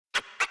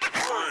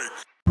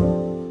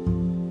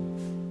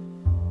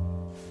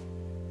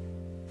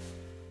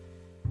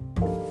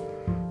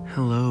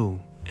Hello,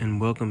 and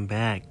welcome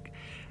back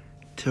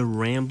to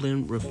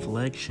Ramblin'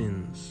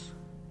 Reflections.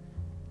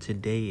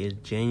 Today is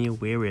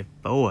January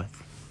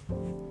 4th,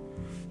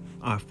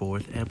 our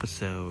 4th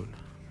episode.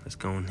 Let's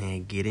go ahead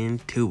and get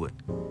into it.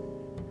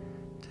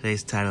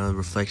 Today's title of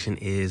reflection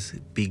is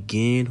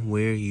Begin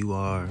Where You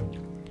Are.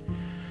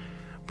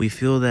 We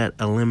feel that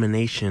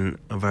elimination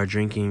of our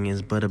drinking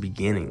is but a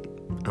beginning.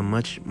 A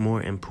much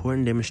more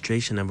important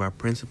demonstration of our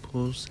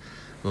principles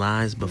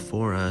lies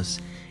before us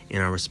in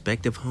our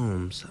respective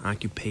homes,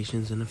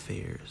 occupations, and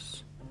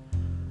affairs.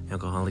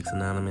 Alcoholics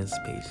Anonymous,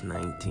 page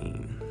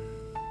 19.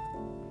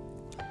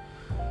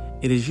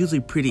 It is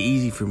usually pretty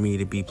easy for me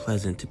to be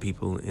pleasant to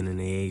people in an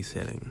AA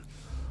setting.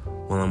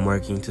 While I'm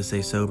working to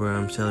stay sober,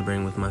 I'm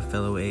celebrating with my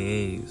fellow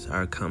AAs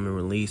our common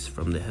release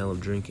from the hell of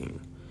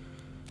drinking.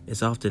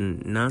 It's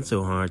often not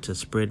so hard to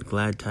spread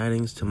glad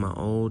tidings to my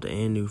old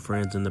and new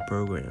friends in the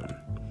program.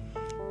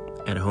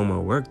 At home or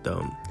work,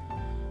 though,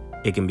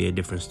 it can be a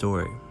different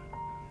story.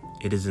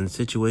 It is in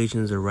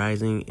situations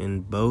arising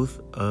in both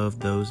of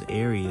those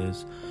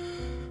areas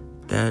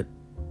that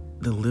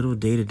the little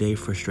day-to-day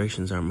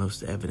frustrations are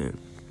most evident,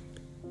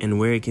 and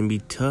where it can be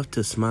tough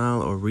to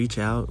smile or reach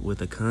out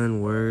with a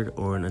kind word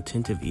or an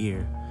attentive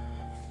ear.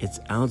 It's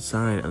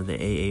outside of the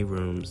AA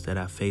rooms that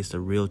I faced a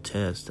real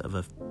test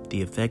of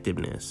the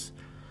effectiveness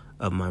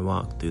of my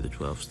walk through the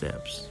 12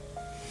 steps.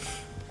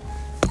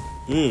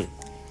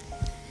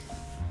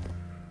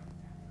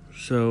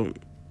 So,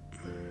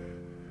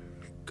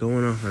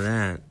 going off of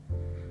that,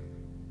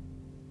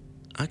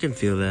 I can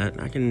feel that.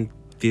 I can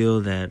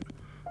feel that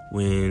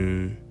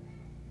when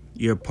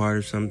you're a part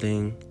of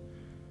something,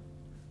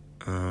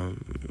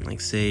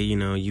 like say,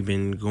 you've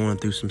been going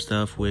through some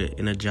stuff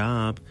in a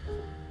job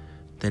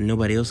that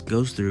nobody else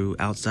goes through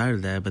outside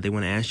of that, but they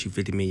want to ask you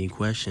 50 million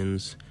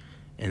questions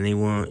and they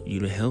want you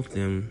to help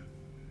them,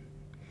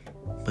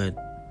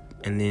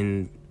 and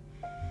then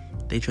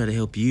they try to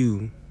help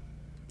you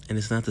and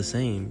it's not the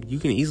same. You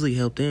can easily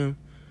help them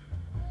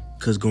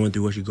because going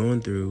through what you're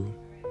going through,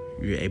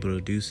 you're able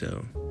to do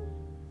so.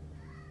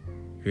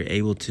 You're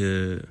able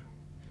to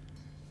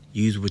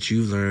use what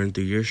you've learned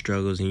through your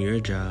struggles in your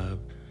job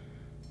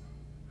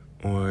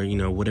or,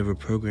 whatever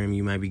program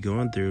you might be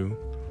going through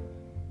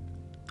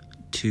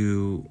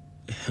to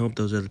help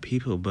those other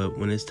people. But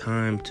when it's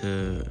time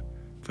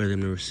for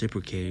them to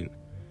reciprocate,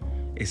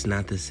 it's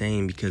not the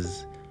same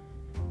because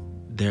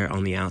they're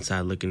on the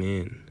outside looking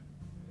in.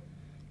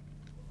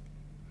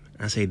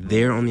 I say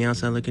they're on the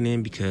outside looking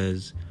in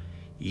because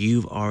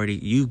you've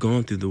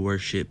gone through the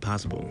worst shit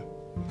possible.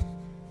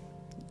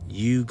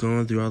 You've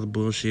gone through all the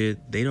bullshit.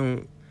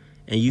 And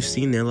you've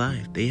seen their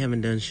life. They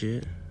haven't done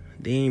shit.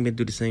 They ain't been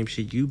through the same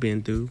shit you've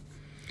been through.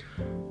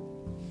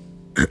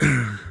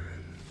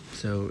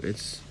 So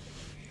it's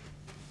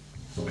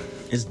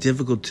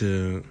difficult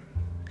to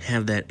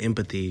have that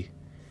empathy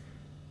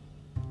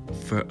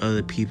for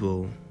other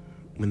people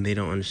when they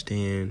don't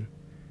understand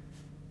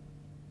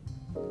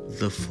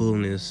the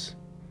fullness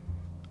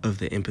of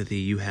the empathy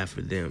you have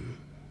for them.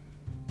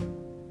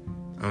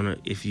 I don't know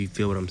if you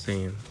feel what I'm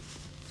saying.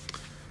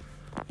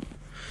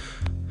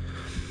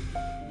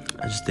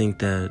 I just think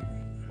that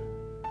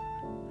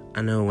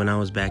I know when I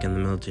was back in the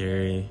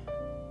military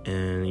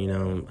and,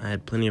 I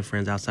had plenty of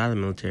friends outside the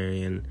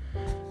military and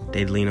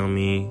they'd lean on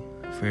me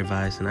for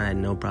advice and I had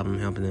no problem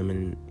helping them,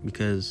 and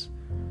because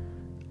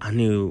I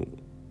knew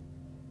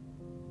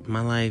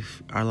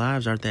our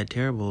lives aren't that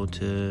terrible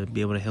to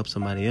be able to help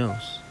somebody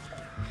else.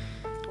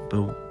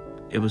 But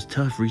it was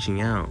tough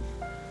reaching out.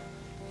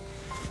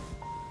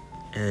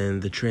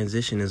 And the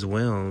transition as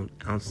well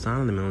outside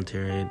of the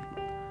military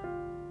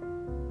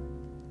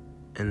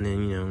and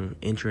then,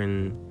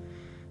 entering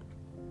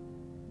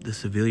the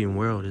civilian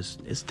world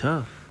is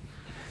tough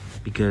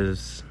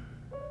because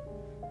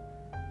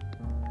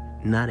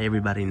not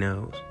everybody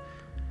knows.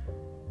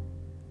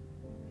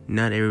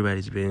 Not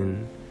everybody's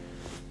been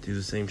through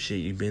the same shit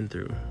you've been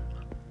through.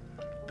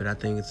 But I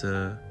think it's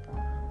a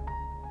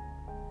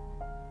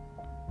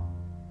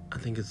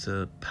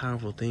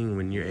powerful thing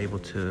when you're able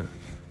to,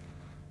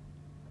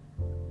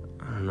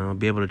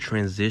 be able to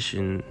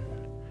transition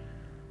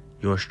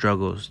your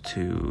struggles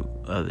to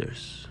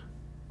others.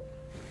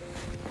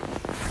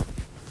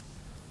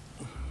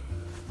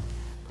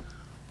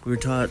 We were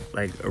taught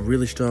a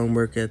really strong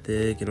work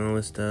ethic and all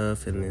this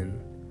stuff, and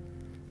then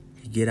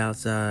you get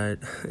outside,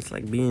 it's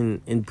like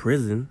being in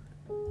prison.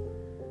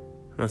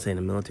 I'm not saying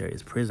the military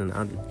is prison.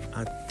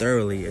 I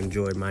thoroughly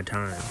enjoyed my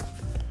time.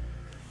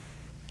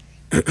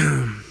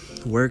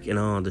 Work and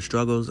all, the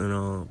struggles and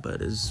all,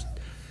 but it's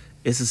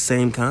the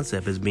same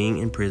concept as being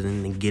in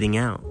prison and getting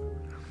out.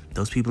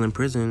 Those people in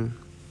prison,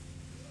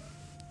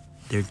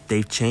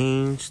 they've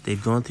changed,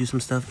 they've gone through some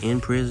stuff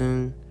in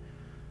prison,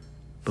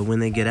 but when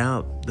they get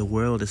out, the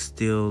world is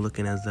still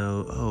looking as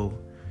though, oh,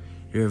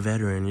 you're a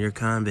veteran, you're a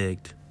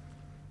convict.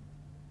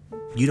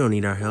 You don't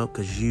need our help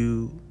because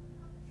you're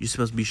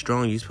supposed to be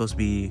strong, you're supposed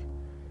to,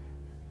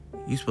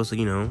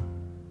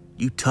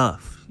 you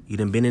tough. You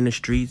done been in the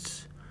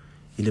streets.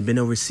 You done been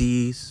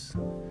overseas.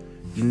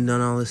 You done done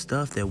all this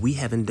stuff that we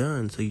haven't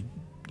done. So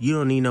you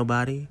don't need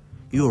nobody.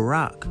 You a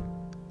rock.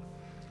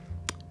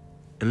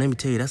 And let me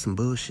tell you, that's some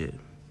bullshit.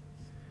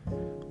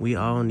 We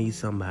all need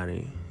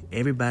somebody.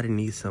 Everybody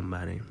needs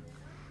somebody.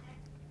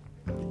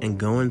 And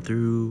going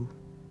through,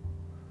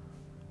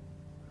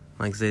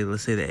 let's say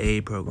the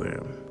AA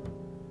program.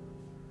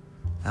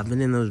 I've been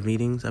in those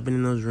meetings. I've been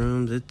in those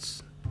rooms.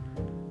 It's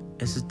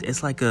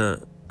like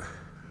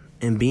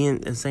and being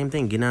the same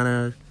thing. Getting out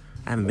of,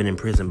 I haven't been in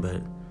prison,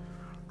 but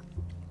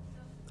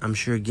I'm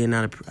sure getting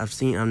out of, I've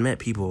met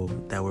people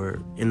that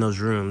were in those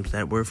rooms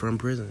that were from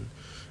prison.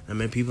 I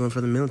met people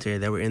from the military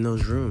that were in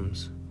those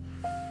rooms.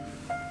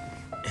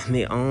 And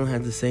they all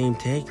had the same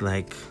take,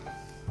 like,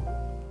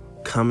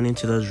 coming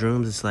into those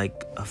rooms, it's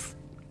like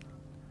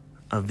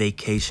a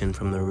vacation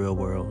from the real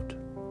world.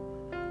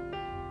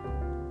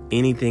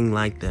 Anything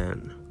like that.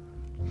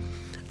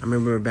 I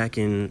remember back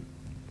in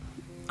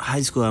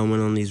high school, I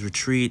went on these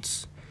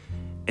retreats,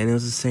 and it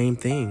was the same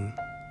thing.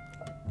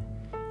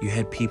 You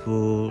had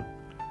people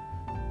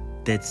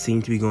that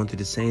seemed to be going through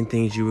the same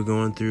things you were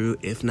going through,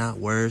 if not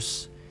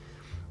worse,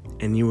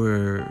 and you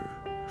were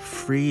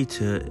free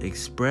to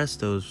express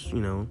those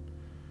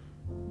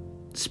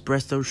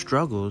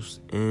struggles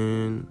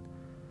and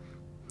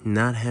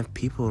not have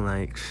people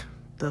like,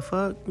 the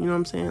fuck, you know what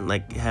I'm saying?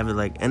 Like, have it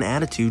like an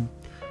attitude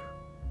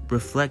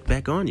reflect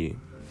back on you.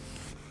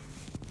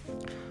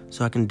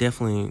 So I can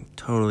definitely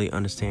totally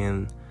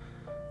understand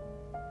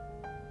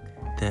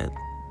that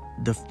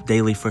the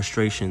daily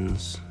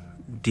frustrations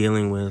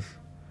dealing with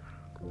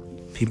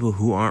people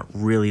who aren't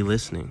really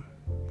listening.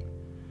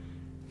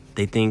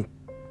 They think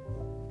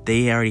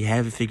they already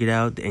have it figured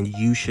out, and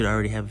you should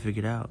already have it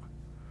figured out,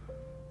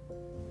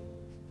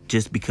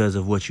 just because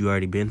of what you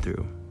already been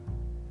through.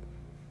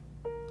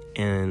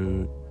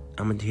 And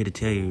I'm here to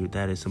tell you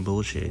that is some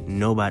bullshit.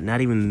 Nobody, not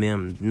even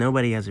them,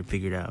 nobody has it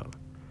figured out.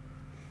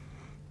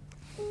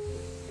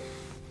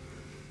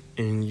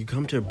 And you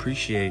come to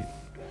appreciate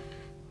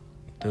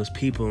those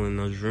people in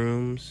those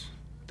rooms,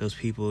 those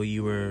people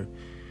you were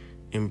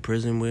in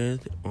prison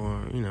with,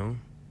 or, in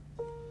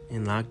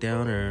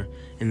lockdown, or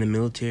in the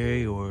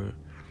military, or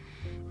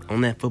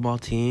on that football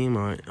team,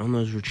 or on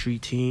those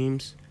retreat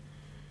teams.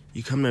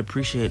 You come to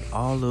appreciate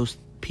all those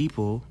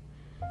people,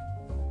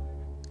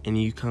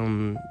 and you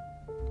come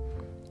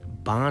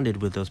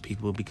bonded with those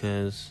people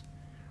because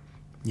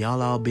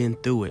y'all all been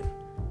through it.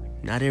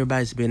 Not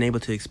everybody's been able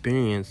to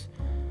experience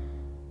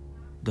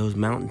those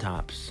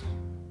mountaintops.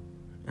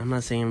 I'm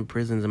not saying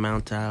prison's a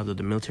mountaintop or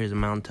the military's a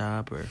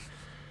mountaintop,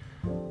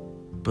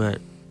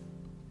 but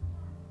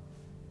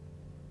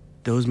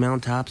those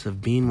mountaintops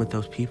of being with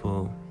those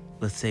people,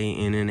 let's say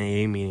in an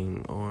AA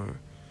meeting, or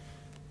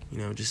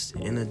just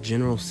in a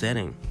general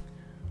setting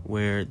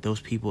where those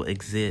people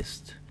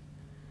exist.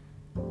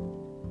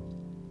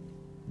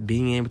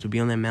 Being able to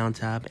be on that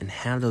mountaintop and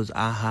have those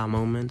aha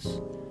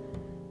moments,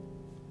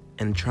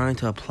 and trying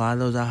to apply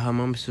those aha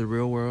moments to the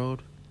real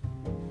world,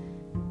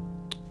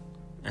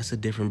 that's a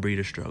different breed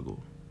of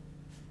struggle.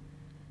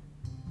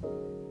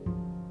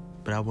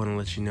 But I want to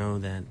let you know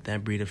that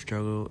that breed of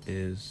struggle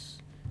is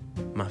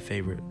my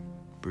favorite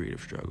breed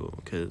of struggle,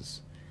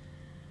 because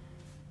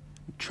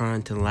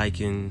trying to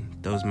liken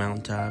those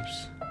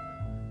mountaintops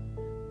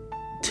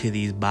to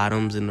these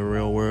bottoms in the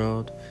real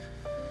world,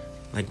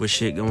 like with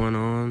shit going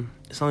on.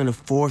 It's only the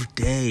 4th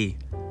day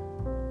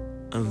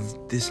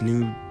of this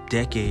new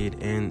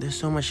decade, and there's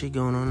so much shit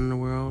going on in the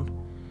world.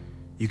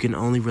 You can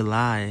only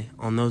rely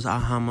on those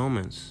aha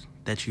moments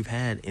that you've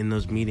had in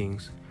those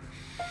meetings,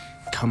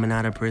 coming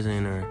out of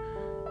prison, or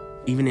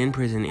even in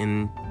prison,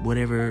 in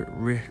whatever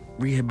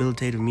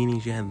rehabilitative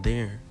meetings you have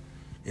there,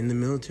 in the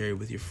military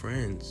with your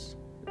friends,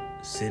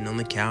 sitting on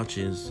the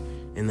couches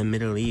in the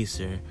Middle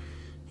East, or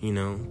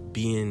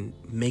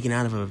making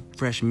out of a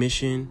fresh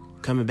mission,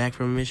 coming back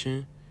from a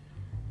mission,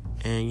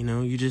 and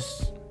you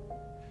just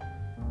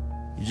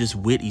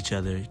with each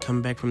other,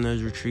 coming back from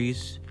those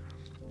retreats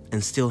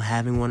and still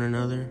having one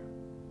another.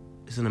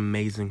 It's an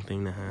amazing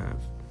thing to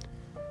have.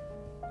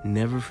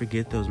 Never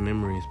forget those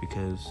memories,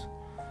 because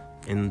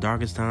in the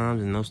darkest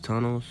times, in those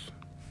tunnels,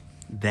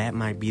 that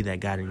might be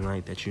that guiding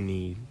light that you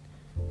need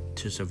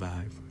to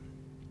survive.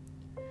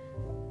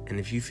 And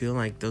if you feel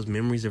like those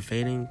memories are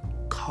fading,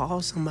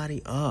 call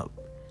somebody up.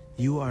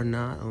 You are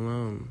not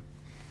alone.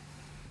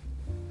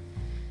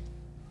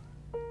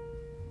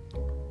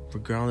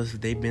 Regardless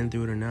if they've been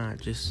through it or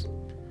not,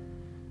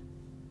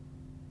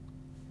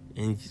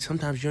 and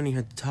sometimes you don't even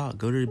have to talk.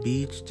 Go to the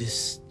beach,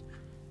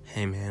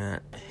 hey man,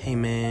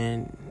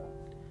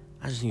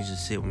 I just need you to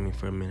sit with me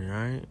for a minute,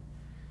 alright?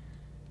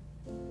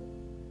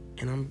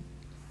 And I'm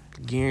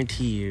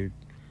guaranteed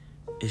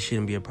it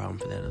shouldn't be a problem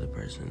for that other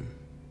person.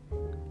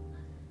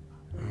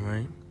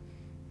 Alright?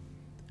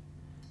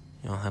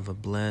 Y'all have a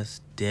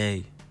blessed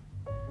day.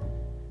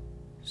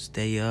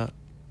 Stay up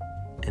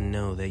and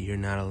know that you're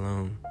not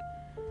alone.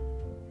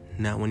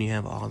 Not when you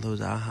have all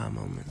those aha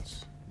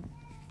moments.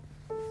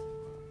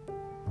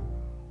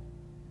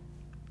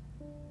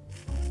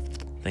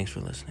 Thanks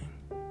for listening.